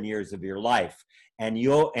first 7 years of your life. And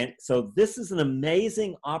so this is an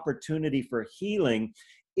amazing opportunity for healing.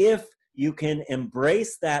 If you can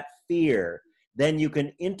embrace that fear, then you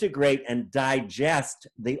can integrate and digest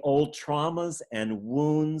the old traumas and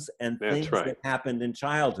wounds and things that happened in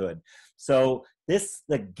childhood. So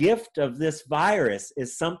the gift of this virus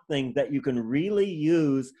is something that you can really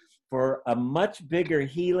use for a much bigger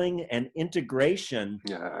healing and integration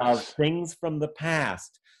of things from the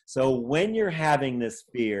past. So when you're having this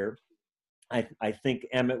fear, I think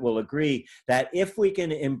Emmett will agree that if we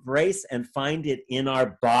can embrace and find it in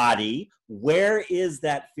our body, where is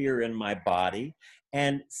that fear in my body?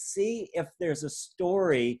 And see if there's a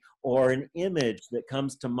story or an image that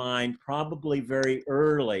comes to mind, probably very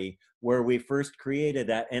early, where we first created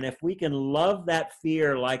that. And if we can love that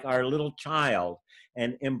fear like our little child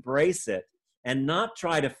and embrace it, and not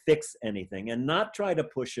try to fix anything and not try to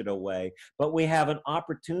push it away, but we have an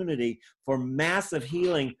opportunity for massive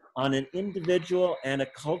healing on an individual and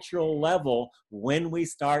a cultural level when we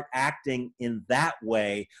start acting in that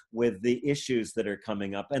way with the issues that are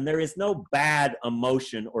coming up. And there is no bad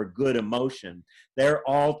emotion or good emotion. They're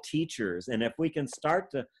all teachers. And if we can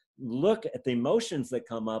start to look at the emotions that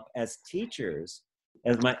come up as teachers,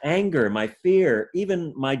 as my anger, my fear,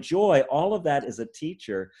 even my joy, all of that is a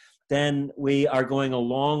teacher, then we are going a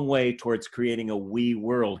long way towards creating a we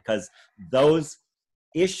world, because those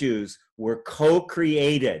issues were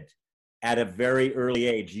co-created at a very early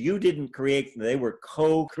age. You didn't create them, they were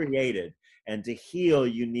co-created. And to heal,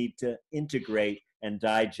 you need to integrate and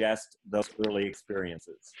digest those early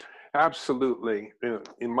experiences. Absolutely.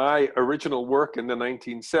 In my original work in the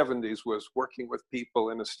 1970s was working with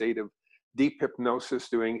people in a state of deep hypnosis,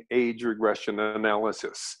 doing age regression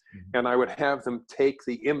analysis. And I would have them take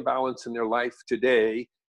the imbalance in their life today.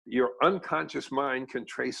 Your unconscious mind can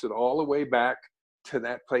trace it all the way back to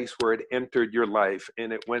that place where it entered your life,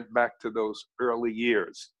 and it went back to those early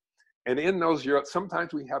years. And in those years,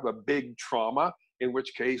 sometimes we have a big trauma, in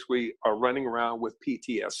which case we are running around with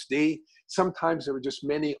PTSD. Sometimes there were just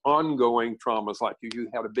many ongoing traumas, like you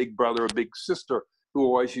had a big brother, a big sister who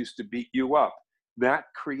always used to beat you up. That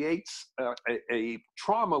creates a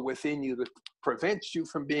trauma within you that prevents you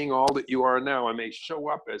from being all that you are now. It may show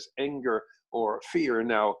up as anger or fear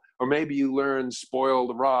now. Or maybe you learn spoil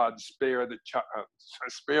the rod, spare the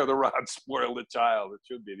rod, spoil the child. It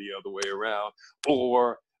should be the other way around.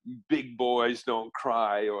 Or big boys don't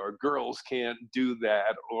cry, or girls can't do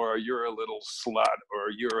that, or you're a little slut,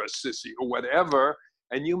 or you're a sissy, or whatever.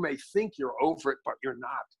 And you may think you're over it, but you're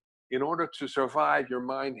not. In order to survive, your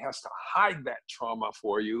mind has to hide that trauma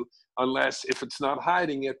for you, unless if it's not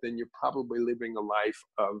hiding it, then you're probably living a life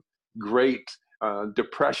of great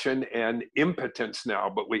depression and impotence now.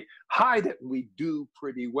 But we hide it and we do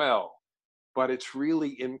pretty well. But it's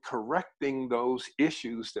really in correcting those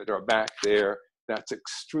issues that are back there that's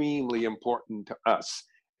extremely important to us.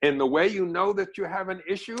 And the way you know that you have an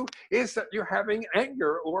issue is that you're having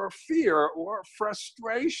anger or fear or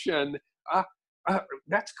frustration.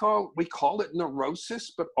 We call it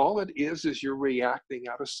neurosis, but all it is you're reacting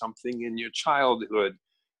out of something in your childhood.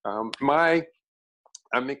 I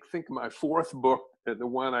think my fourth book, the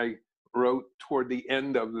one I wrote toward the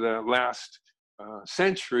end of the last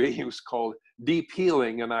century, it was called Deep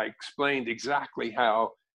Healing, and I explained exactly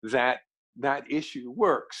how that issue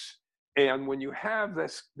works. And when you have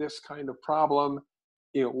this kind of problem,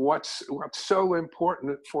 what's so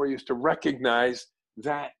important for you is to recognize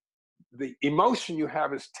that the emotion you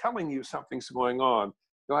have is telling you something's going on.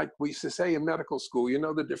 Like we used to say in medical school, you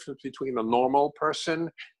know the difference between a normal person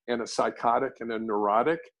and a psychotic and a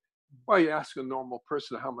neurotic? Well, you ask a normal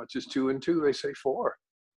person how much is 2 and 2, they say 4.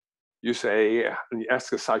 You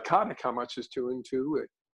ask a psychotic how much is 2 and 2,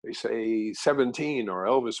 they say 17, or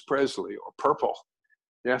Elvis Presley, or purple.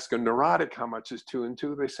 You ask a neurotic how much is 2 and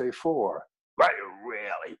 2, they say 4. But it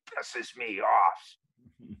really pisses me off.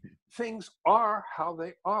 Things are how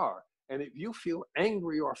they are. And if you feel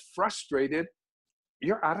angry or frustrated,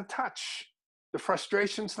 you're out of touch. The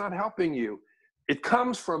frustration's not helping you. It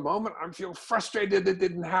comes for a moment, I feel frustrated it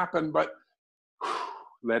didn't happen, but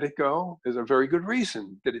let it go. There's a very good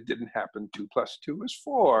reason that it didn't happen. 2 + 2 is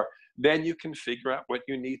 4. Then you can figure out what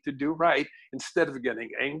you need to do right, instead of getting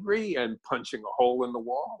angry and punching a hole in the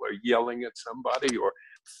wall, or yelling at somebody, or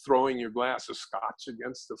throwing your glass of scotch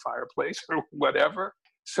against the fireplace, or whatever.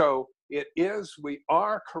 So we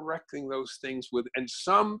are correcting those things and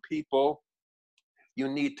some people, you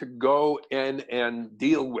need to go in and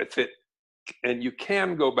deal with it. And you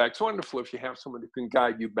can go back. It's wonderful if you have someone who can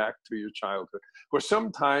guide you back to your childhood. Or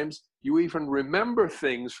sometimes you even remember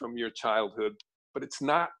things from your childhood, but it's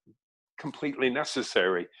not completely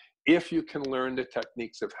necessary. If you can learn the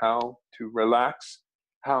techniques of how to relax,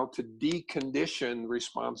 how to decondition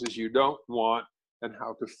responses you don't want, and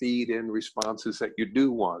how to feed in responses that you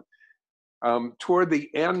do want. Toward the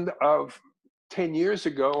end of 10 years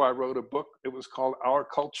ago, I wrote a book. It was called Our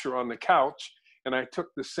Culture on the Couch. And I took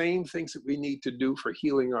the same things that we need to do for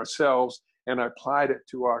healing ourselves, and I applied it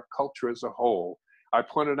to our culture as a whole. I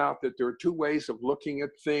pointed out that there are 2 ways of looking at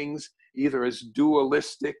things, either as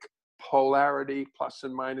dualistic polarity, plus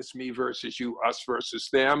and minus, me versus you, us versus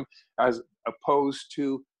them, as opposed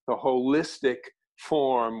to the holistic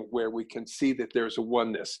form where we can see that there's a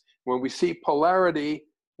oneness. When we see polarity,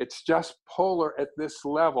 it's just polar at this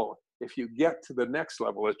level. If you get to the next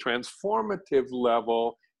level, a transformative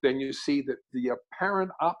level, then you see that the apparent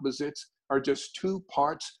opposites are just 2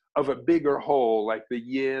 parts of a bigger whole, like the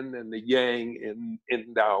yin and the yang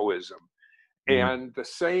in Taoism. And the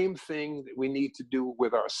same thing that we need to do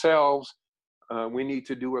with ourselves, we need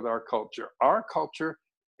to do with our culture. Our culture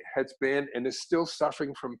has been and is still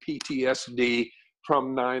suffering from PTSD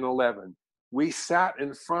from 9/11. We sat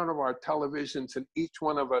in front of our televisions, and each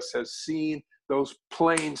one of us has seen those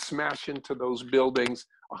planes smash into those buildings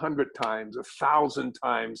 100 times, 1,000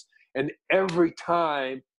 times, and every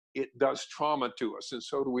time it does trauma to us. And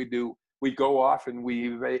so do. We go off and we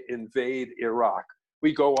invade Iraq.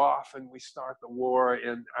 We go off and we start the war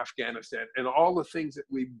in Afghanistan. And all the things that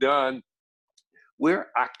we've done,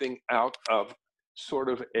 we're acting out of sort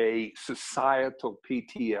of a societal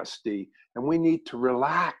PTSD. And we need to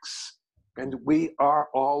relax. And we are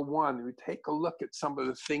all one. We take a look at some of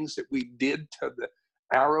the things that we did to the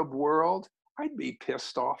Arab world, I'd be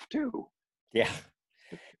pissed off too. Yeah.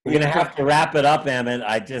 We're going to have to wrap it up, Emmett.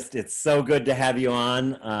 It's so good to have you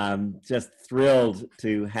on. Just thrilled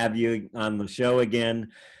to have you on the show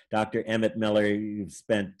again. Dr. Emmett Miller, you've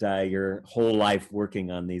spent your whole life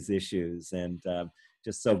working on these issues, and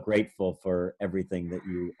just so grateful for everything that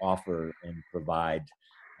you offer and provide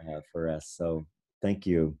for us. So thank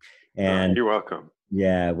you. And you're welcome.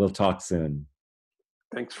 Yeah, we'll talk soon.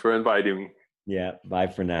 Thanks for inviting me. Yeah, bye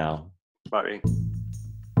for now. Bye.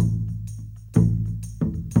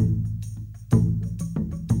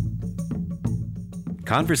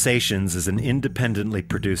 Conversations is an independently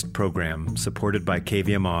produced program supported by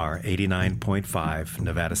KVMR 89.5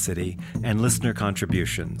 Nevada City and listener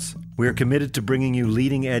contributions. We are committed to bringing you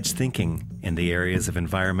leading-edge thinking in the areas of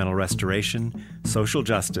environmental restoration, social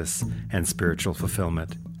justice, and spiritual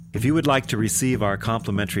fulfillment. If you would like to receive our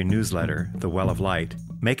complimentary newsletter, The Well of Light,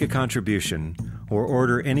 make a contribution, or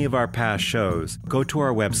order any of our past shows, go to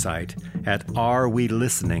our website at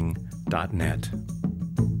arewelistening.net.